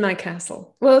 In my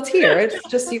castle. Well, it's here. It's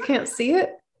just, you can't see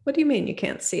it. What do you mean you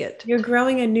can't see it? You're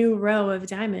growing a new row of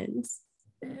diamonds.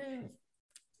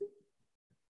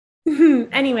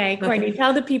 Anyway, Courtney,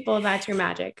 tell the people about your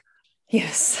magic.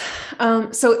 Yes.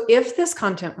 So if this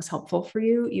content was helpful for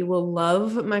you, you will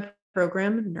love my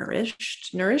program,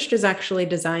 Nourished. Nourished is actually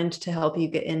designed to help you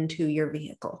get into your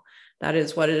vehicle. That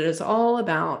is what it is all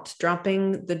about,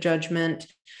 dropping the judgment,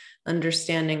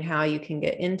 understanding how you can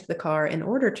get into the car in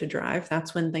order to drive.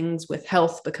 That's when things with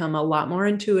health become a lot more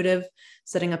intuitive,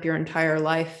 setting up your entire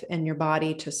life and your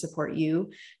body to support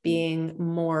you being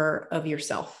more of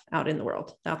yourself out in the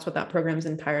world. That's what that program is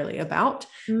entirely about.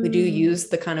 We do use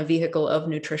the kind of vehicle of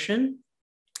nutrition,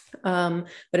 but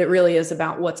it really is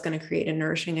about what's going to create a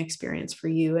nourishing experience for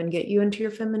you and get you into your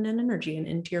feminine energy and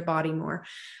into your body more.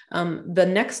 The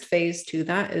next phase to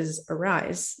that is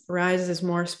Arise. Arise is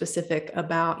more specific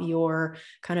about your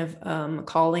kind of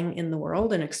calling in the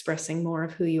world and expressing more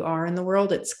of who you are in the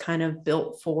world. It's kind of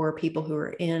built for people who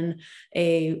are in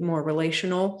a more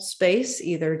relational space,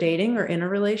 either dating or in a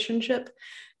relationship.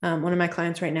 One of my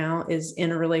clients right now is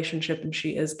in a relationship and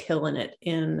she is killing it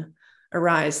in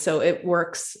Arise. So it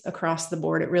works across the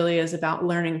board. It really is about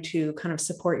learning to kind of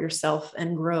support yourself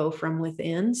and grow from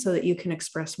within so that you can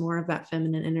express more of that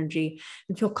feminine energy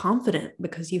and feel confident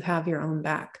because you have your own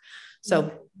back. So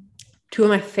two of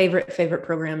my favorite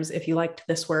programs, if you liked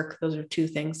this work, those are two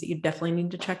things that you definitely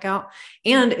need to check out.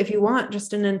 And if you want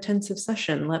just an intensive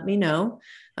session, let me know.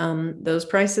 Those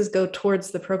prices go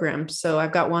towards the program. So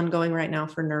I've got one going right now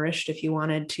for Nourished if you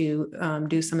wanted to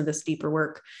do some of this deeper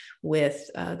work with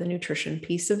the nutrition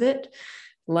piece of it.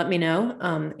 Let me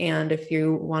know. And if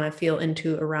you want to feel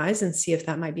into Arise and see if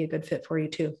that might be a good fit for you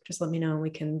too, just let me know and we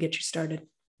can get you started.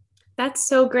 That's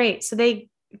so great. So they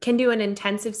can do an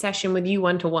intensive session with you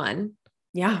one-to-one.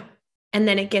 Yeah. And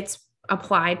then it gets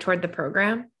applied toward the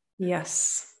program.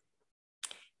 Yes.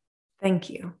 Thank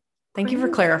you. Thank you for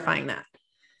clarifying that.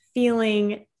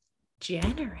 Feeling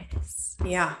generous.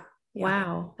 Yeah.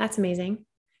 Wow. That's amazing.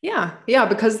 Yeah.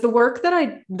 Because the work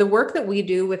that we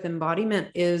do with embodiment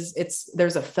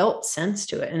there's a felt sense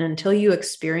to it. And until you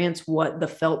experience what the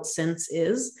felt sense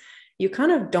is, you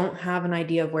kind of don't have an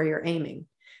idea of where you're aiming.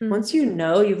 Once you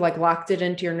know, you've like locked it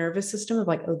into your nervous system of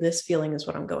like, oh, this feeling is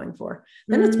what I'm going for.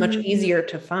 Then it's much easier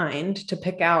to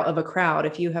pick out of a crowd.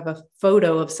 If you have a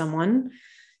photo of someone,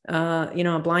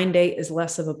 a blind date is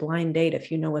less of a blind date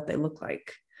if you know what they look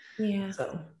like. Yeah.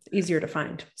 So easier to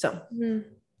find. So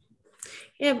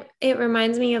yeah, it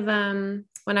reminds me of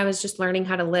when I was just learning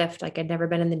how to lift. Like I'd never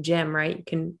been in the gym, right? You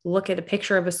can look at a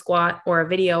picture of a squat or a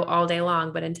video all day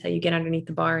long, but until you get underneath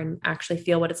the bar and actually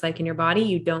feel what it's like in your body,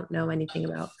 you don't know anything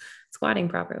about squatting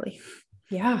properly.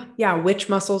 Yeah. Which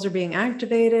muscles are being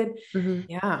activated.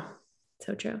 Yeah.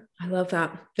 So true. I love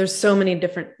that. There's so many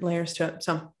different layers to it.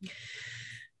 So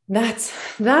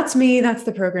that's me. That's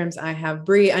the programs I have.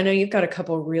 Bree, I know you've got a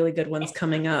couple of really good ones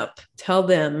coming up. Tell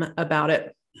them about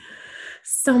it.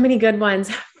 So many good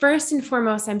ones. First and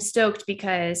foremost, I'm stoked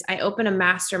because I open a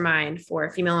mastermind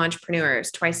for female entrepreneurs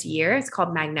twice a year. It's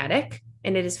called Magnetic,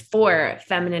 and it is for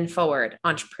feminine forward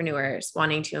entrepreneurs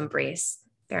wanting to embrace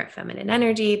their feminine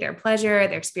energy, their pleasure,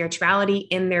 their spirituality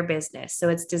in their business. So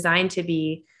it's designed to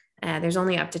be, there's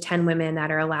only up to 10 women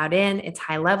that are allowed in. It's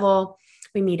high level.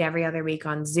 We meet every other week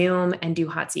on Zoom and do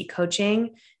hot seat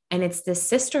coaching. And it's this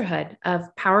sisterhood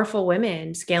of powerful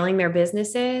women scaling their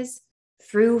businesses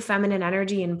through feminine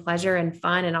energy and pleasure and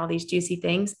fun and all these juicy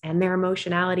things and their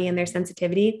emotionality and their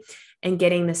sensitivity and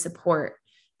getting the support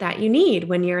that you need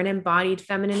when you're an embodied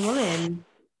feminine woman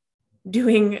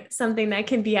doing something that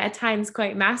can be at times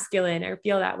quite masculine or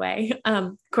feel that way.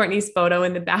 Courtney's photo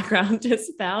in the background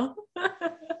just fell.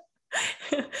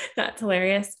 That's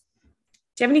hilarious.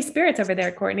 Do you have any spirits over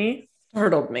there, Courtney?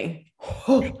 Startled me.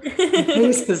 Oh, my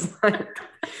face is like...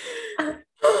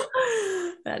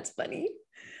 That's funny.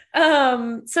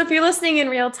 So if you're listening in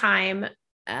real time,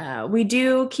 we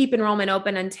do keep enrollment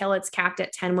open until it's capped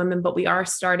at 10 women, but we are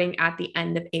starting at the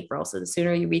end of April. So the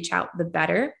sooner you reach out, the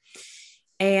better.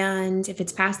 And if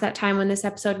it's past that time when this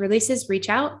episode releases, reach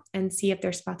out and see if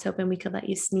there's spots open. We could let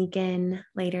you sneak in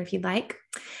later if you'd like.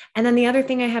 And then the other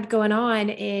thing I have going on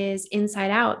is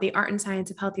Inside Out, the art and science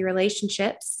of healthy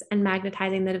relationships and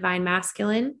magnetizing the divine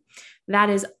masculine. That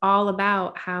is all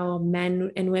about how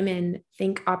men and women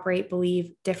think, operate,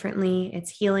 believe differently.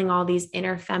 It's healing all these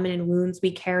inner feminine wounds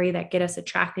we carry that get us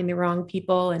attracting the wrong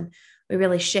people. And we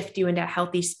really shift you into a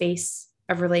healthy space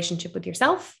of relationship with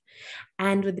yourself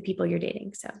and with the people you're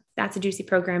dating. So that's a juicy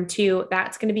program too.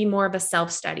 That's going to be more of a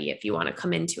self-study if you want to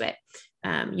come into it.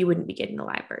 You wouldn't be getting the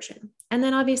live version. And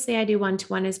then obviously I do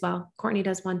one-to-one as well. Courtney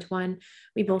does one-to-one.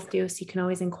 We both do. So you can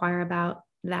always inquire about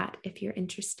that if you're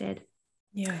interested.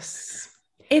 Yes.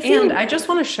 And I just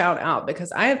want to shout out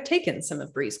because I have taken some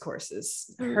of Bree's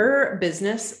courses. Her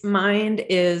business mind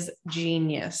is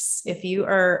genius. If you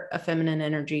are a feminine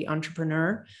energy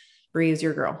entrepreneur, Bree is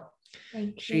your girl.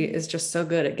 She is just so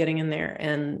good at getting in there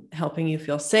and helping you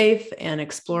feel safe and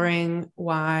exploring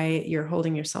why you're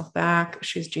holding yourself back.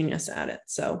 She's genius at it.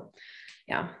 So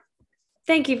yeah.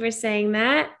 Thank you for saying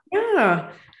that.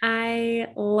 Yeah. I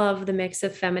love the mix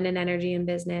of feminine energy in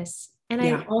business. And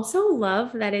I also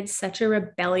love that it's such a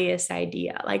rebellious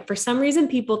idea. Like for some reason,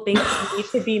 people think you need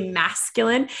to be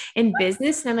masculine in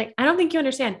business. And I'm like, I don't think you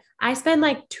understand. I spend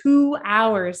like 2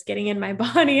 hours getting in my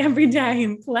body every day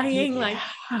and playing. Like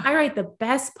I write the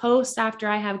best posts after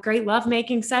I have great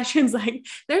lovemaking sessions. Like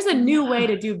there's a new way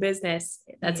to do business.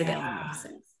 That's available. So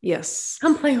yes.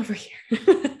 Come play over here.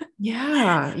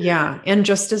 Yeah. And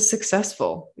just as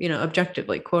successful,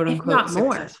 objectively, quote unquote,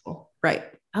 successful. Right.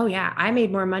 Oh yeah. I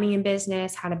made more money in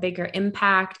business, had a bigger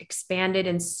impact, expanded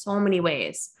in so many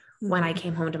ways when I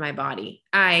came home to my body.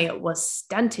 I was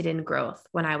stunted in growth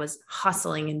when I was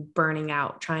hustling and burning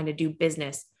out, trying to do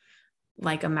business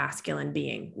like a masculine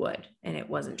being would. And it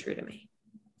wasn't true to me.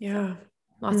 Yeah.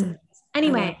 Lots of things.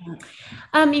 Anyway,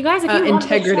 you guys, if you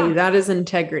integrity, that is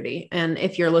integrity. And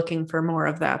if you're looking for more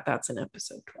of that, that's in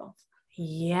episode 12.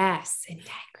 Yes.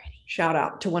 Integrity. Shout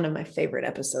out to one of my favorite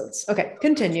episodes. Okay.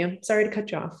 Continue. Sorry to cut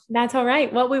you off. That's all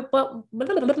right. What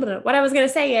I was going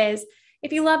to say is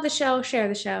if you love the show, share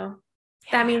the show.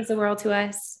 That means the world to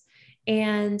us,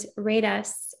 and rate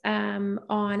us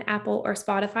on Apple or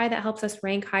Spotify. That helps us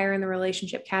rank higher in the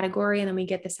relationship category. And then we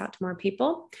get this out to more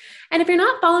people. And if you're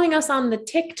not following us on the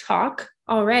TikTok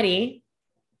already,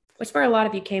 which is where a lot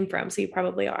of you came from, so you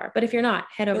probably are, but if you're not,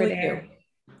 head over there.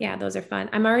 Yeah, those are fun.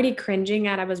 I'm already cringing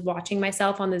I was watching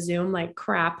myself on the Zoom, like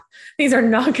crap. These are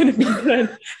not going to be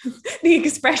good. The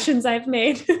expressions I've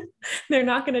made, they're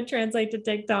not going to translate to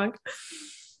TikTok.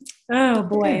 Oh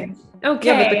boy. Okay.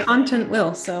 Yeah, but the content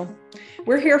will. So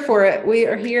we're here for it. We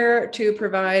are here to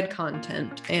provide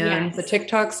content, and the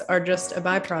TikToks are just a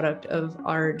byproduct of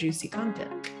our juicy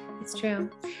content. It's true.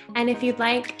 And if you'd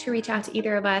like to reach out to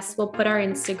either of us, we'll put our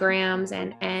Instagrams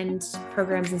and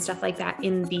programs and stuff like that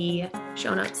in the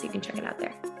show notes, so you can check it out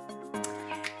there.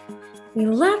 We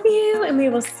love you, and we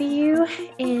will see you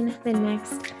in the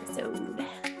next episode.